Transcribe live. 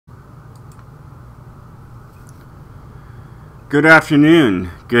Good afternoon,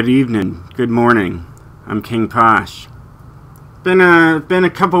 good evening, good morning. I'm King Posh. Been a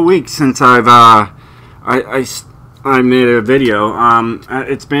couple weeks since I've I made a video.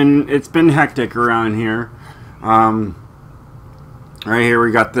 It's been hectic around here. Right here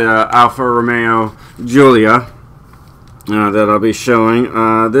we got the Alfa Romeo Giulia that I'll be showing.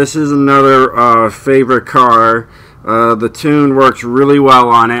 This is another favorite car. The tune works really well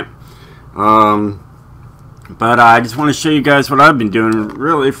on it. But I just want to show you guys what I've been doing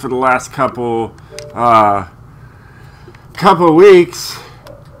really for the last couple weeks.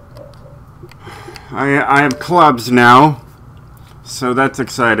 I have clubs now, so that's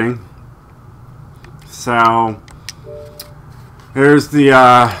exciting. So there's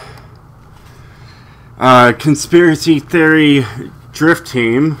the conspiracy theory drift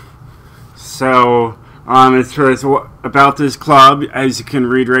team. So it's about this club, as you can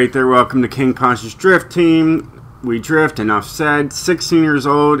read right there. Welcome to King Posh's drift team. We drift, enough said. 16 years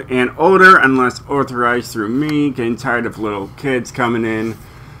old and older, unless authorized through me. Getting tired of little kids coming in,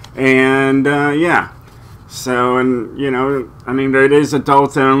 and yeah. So, and you know, I mean, it is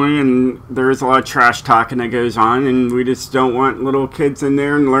adults only, and there is a lot of trash talking that goes on, and we just don't want little kids in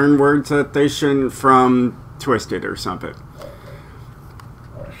there and learn words that they shouldn't from Twisted or something.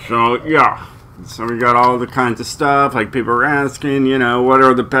 So yeah. So we got all the kinds of stuff, like people are asking, you know, what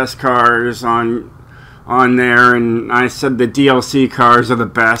are the best cars on there, and I said the DLC cars are the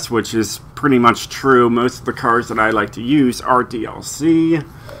best, which is pretty much true. Most of the cars that I like to use are DLC.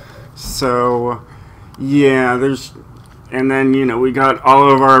 So yeah, and then, you know, we got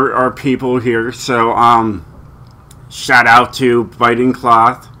all of our people here. So shout out to Biting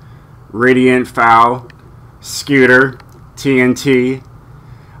Cloth, Radiant Foul, Scooter, TNT,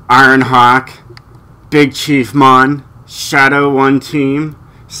 Ironhawk, Big Chief Mon, Shadow One Team,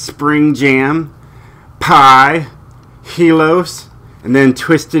 Spring Jam, Pie, Helos, and then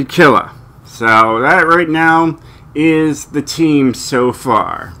Twisted Killer. So that right now is the team so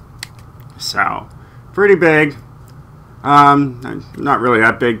far. So pretty big. Not really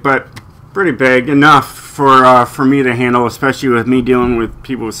that big, but pretty big enough for me to handle, especially with me dealing with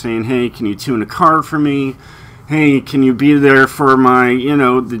people saying, "Hey, can you tune a car for me? Hey, can you be there for my, you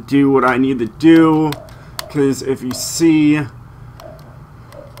know, to do what I need to do?" Because if you see,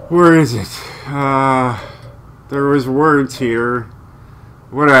 where is it? There was words here.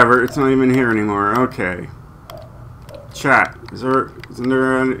 Whatever, it's not even here anymore. Okay. Chat. Isn't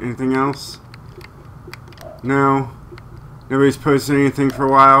there anything else? No? Nobody's posted anything for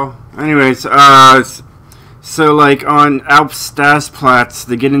a while? Anyways, so like on Alp Platz,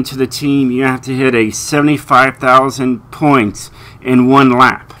 to get into the team, you have to hit a 75,000 points in one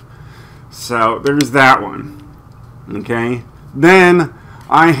lap. So there's that one. Okay. Then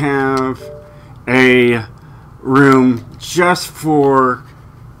I have a room just for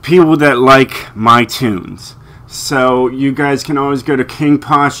people that like my tunes. So you guys can always go to King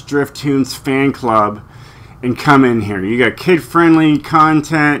Posh Drift Tunes Fan Club and come in here. You got kid-friendly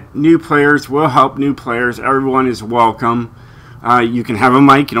content. New players will help new players. Everyone is welcome. You can have a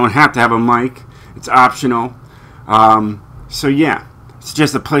mic. You don't have to have a mic. It's optional. So yeah, it's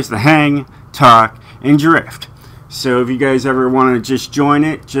just a place to hang, talk, and drift. So if you guys ever want to just join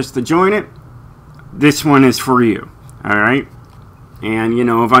it, this one is for you. All right. And you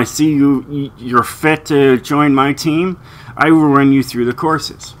know, if I see you're fit to join my team, I will run you through the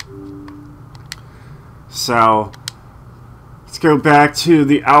courses. So let's go back to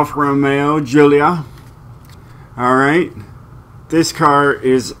the Alfa Romeo Giulia. All right, this car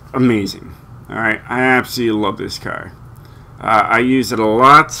is amazing. All right, I absolutely love this car. I use it a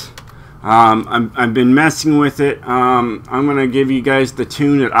lot. I've been messing with it. I'm gonna give you guys the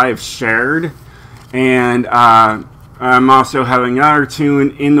tune that I have shared, and I'm also having another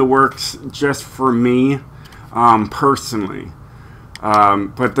tune in the works just for me, personally.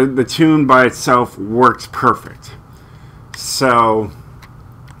 But the tune by itself works perfect. So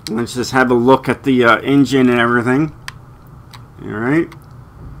let's just have a look at the engine and everything. All right,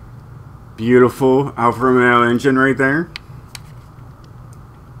 beautiful Alfa Romeo engine right there.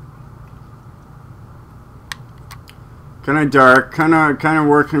 Kind of dark, kind of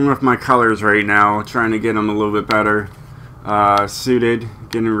working with my colors right now, trying to get them a little bit better suited,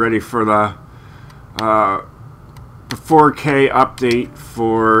 getting ready for the 4K update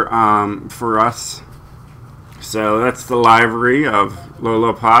for us. So that's the livery of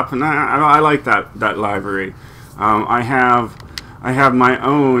Lolo Pop, and I like that livery. I have my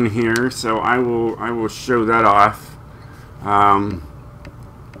own here, so I will show that off.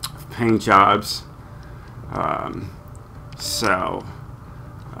 Paint jobs. So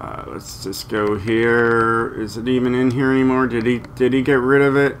let's just go here. Is it even in here anymore? Did he get rid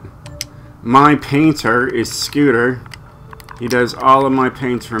of it? My painter is Scooter. He does all of my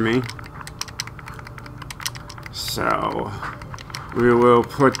paints for me. So we will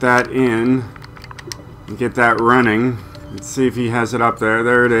put that in and get that running. Let's see if he has it up there.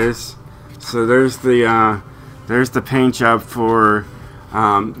 There it is. So there's the paint job for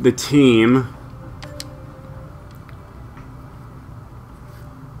the team.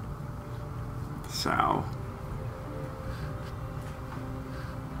 So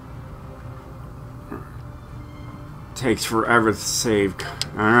takes forever to save.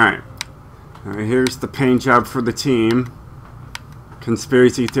 Alright. Here's the paint job for the team.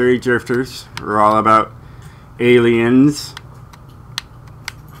 Conspiracy Theory Drifters. We're all about aliens.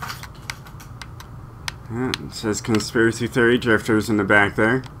 Yeah, it says Conspiracy Theory Drifters in the back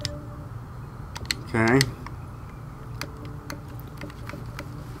there. Okay.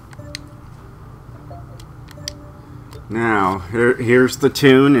 Now, here's the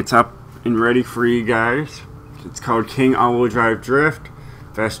tune. It's up and ready for you guys. It's called King All-Wheel Drive Drift.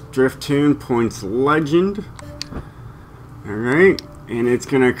 Best drift tune, points legend. Alright, and it's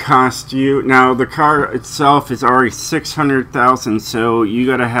gonna cost you, now the car itself is already $600,000, so you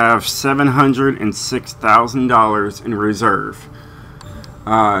gotta have $706,000 in reserve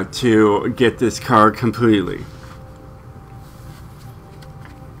to get this car completely.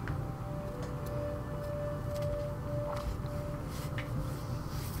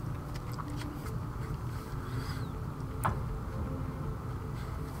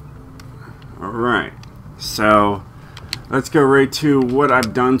 Alright, so let's go right to what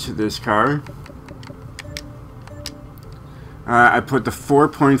I've done to this car. I put the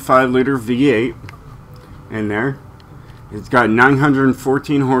 4.5 liter V8 in there. It's got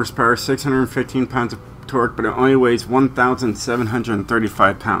 914 horsepower, 615 pounds of torque, but it only weighs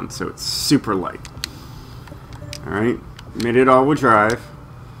 1,735 pounds, so it's super light. Alright, made it all-wheel drive.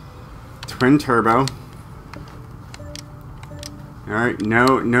 Twin turbo. Alright,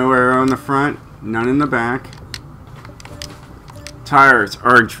 no aero in the front, none in the back. Tires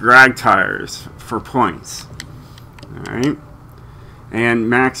are drag tires for points. Alright. And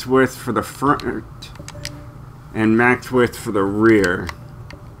max width for the front and max width for the rear.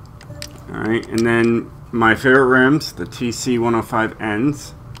 Alright, and then my favorite rims, the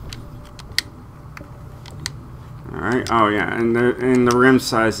TC105Ns. Alright, oh yeah, and the rim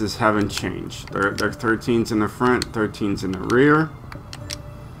sizes haven't changed. They're 13s in the front, 13s in the rear.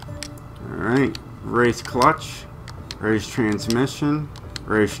 Alright, race clutch, race transmission,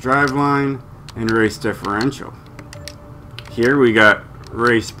 race driveline, and race differential. Here we got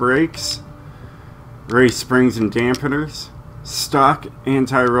race brakes, race springs and dampeners, stock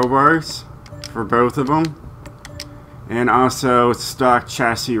anti-roll bars for both of them, and also stock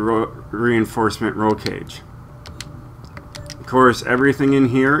chassis reinforcement roll cage. Of course, everything in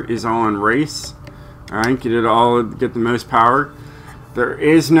here is all on race. Alright, get the most power. There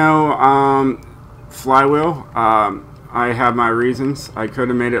is no flywheel. I have my reasons. I could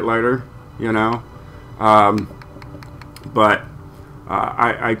have made it lighter, you know, but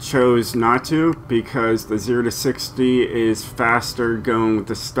I chose not to because the 0 to 60 is faster going with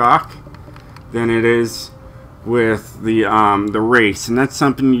the stock than it is with the race, and that's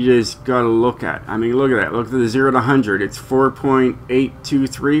something you just gotta look at. I mean, look at that. Look at the 0 to 100. It's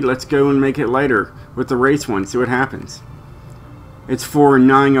 4.823. Let's go and make it lighter with the race one. See what happens. It's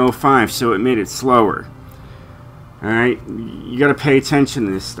 4.905, so it made it slower. Alright, you gotta pay attention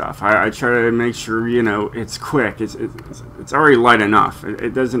to this stuff. I try to make sure, you know, it's quick. It's already light enough.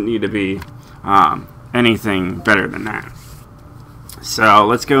 It doesn't need to be anything better than that. So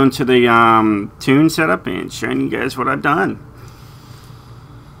let's go into the tune setup and show you guys what I've done.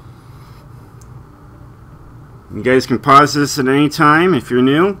 You guys can pause this at any time if you're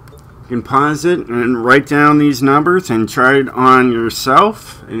new. You can pause it and write down these numbers and try it on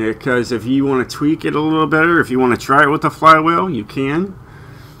yourself. And because if you want to tweak it a little better, if you want to try it with a flywheel, you can.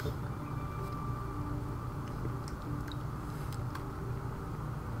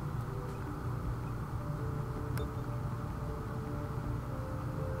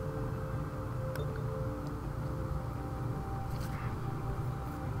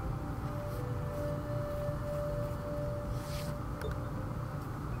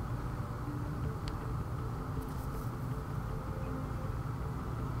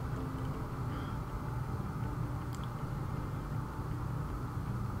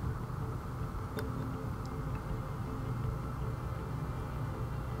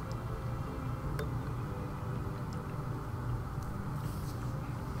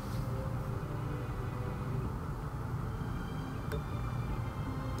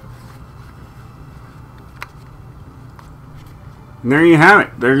 And there you have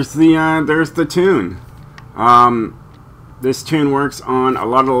it. There's the tune. This tune works on a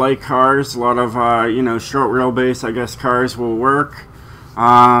lot of light cars, a lot of you know, short wheelbase, I guess, cars will work.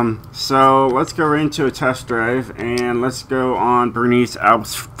 So let's go right into a test drive, and let's go on Bernice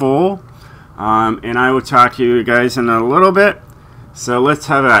Alps full. And I will talk to you guys in a little bit. So let's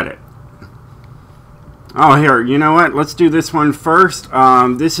have at it. Oh, here, you know what? Let's do this one first.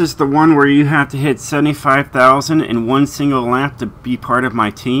 This is the one where you have to hit 75,000 in one single lap to be part of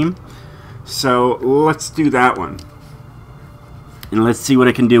my team. So let's do that one. And let's see what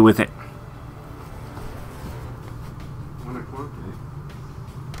I can do with it.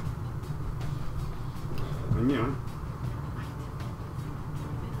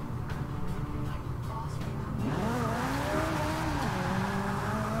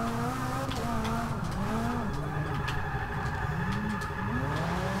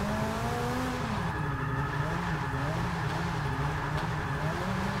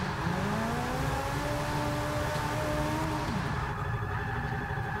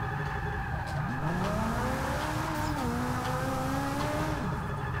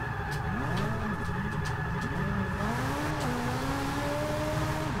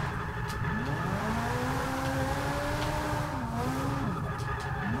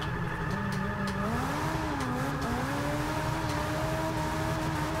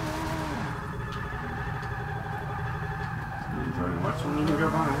 Watching you go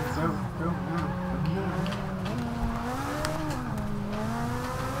by, so go now.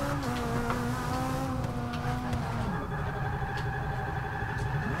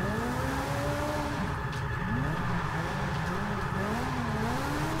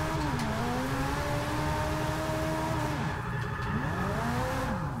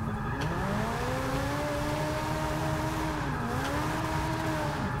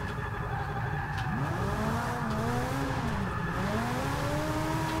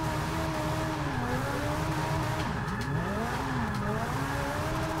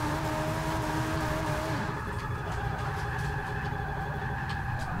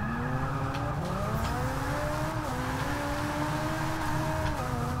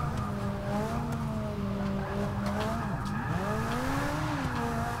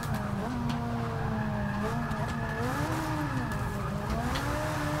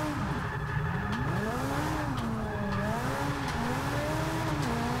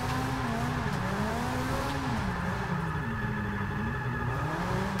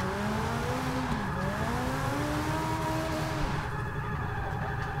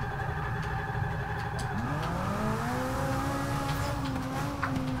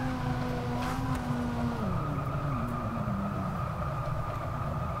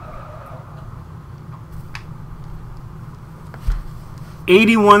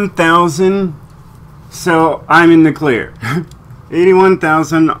 $81,000, so I'm in the clear.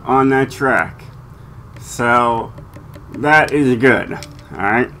 81,000 on that track, so that is good. All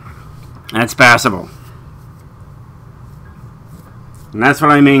right, that's passable, and that's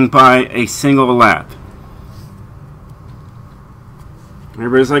what I mean by a single lap.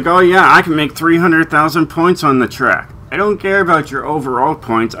 Everybody's like, oh yeah, I can make 300,000 points on the track. I don't care about your overall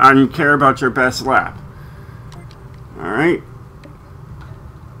points, I care about your best lap. All right.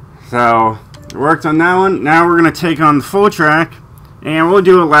 So, it worked on that one. Now we're going to take on the full track, and we'll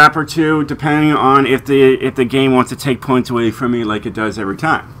do a lap or two depending on if the game wants to take points away from me like it does every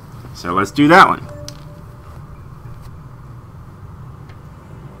time. So let's do that one.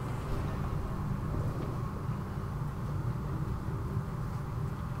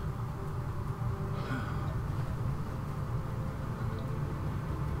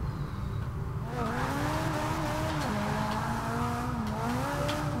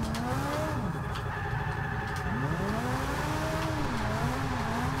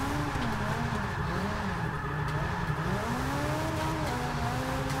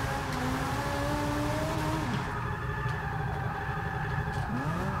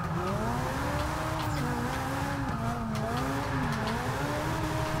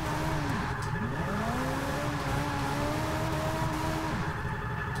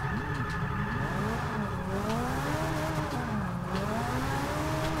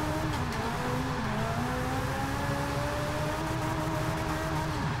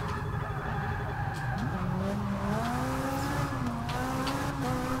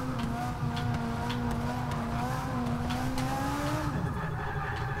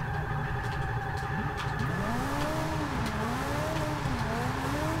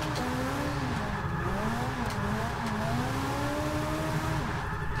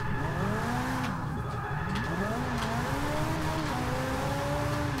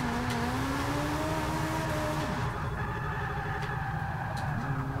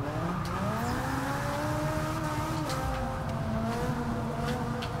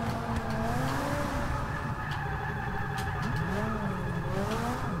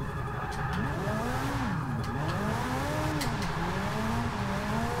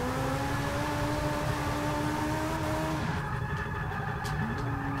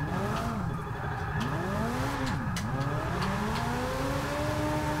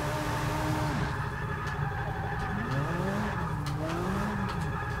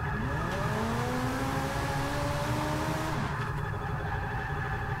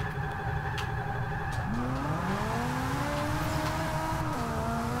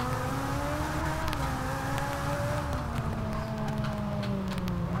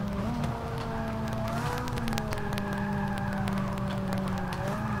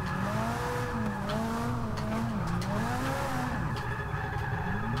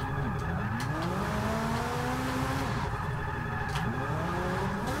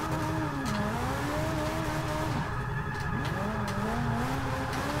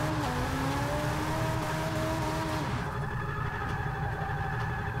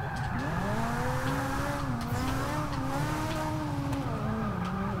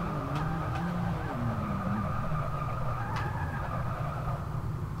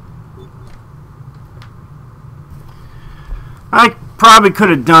 I probably could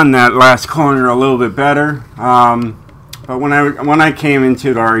have done that last corner a little bit better. But when I came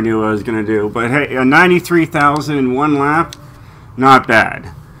into it, I already knew what I was going to do. But hey, a 93,000 in one lap, not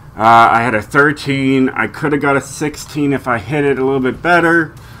bad. I had a 13. I could have got a 16 if I hit it a little bit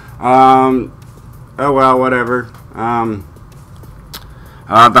better. Oh well, whatever. The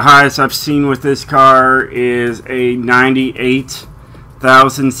highest I've seen with this car is a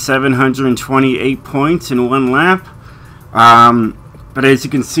 98,728 points in one lap. But as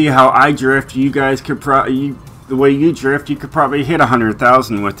you can see how I drift, you guys could probably, the way you drift, you could probably hit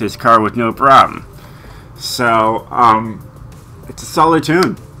 100,000 with this car with no problem. So, it's a solid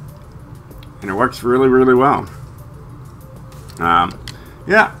tune. And it works really, really well.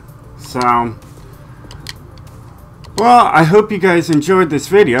 Yeah. So, well, I hope you guys enjoyed this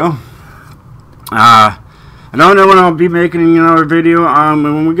video. I don't know when I'll be making another video.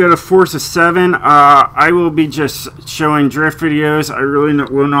 When we go to Forza 7, I will be just showing drift videos. I really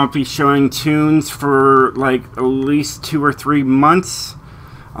will not be showing tunes for like at least 2 or 3 months.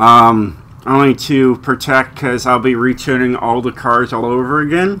 Only to protect, because I'll be retuning all the cars all over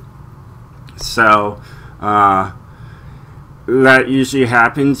again. So, that usually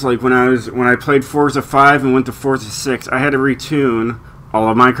happens. Like when I played Forza 5 and went to Forza 6, I had to retune all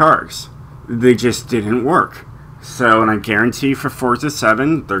of my cars. They just didn't work. So, and I guarantee for Forza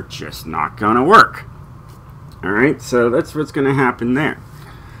 7, they're just not going to work. Alright, so that's what's going to happen there.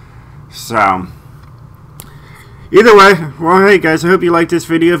 So, either way, well, hey guys, I hope you liked this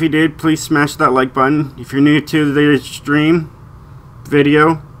video. If you did, please smash that like button. If you're new to the stream,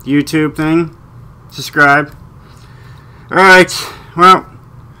 video, YouTube thing, subscribe. Alright, well,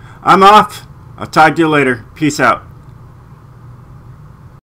 I'm off. I'll talk to you later. Peace out.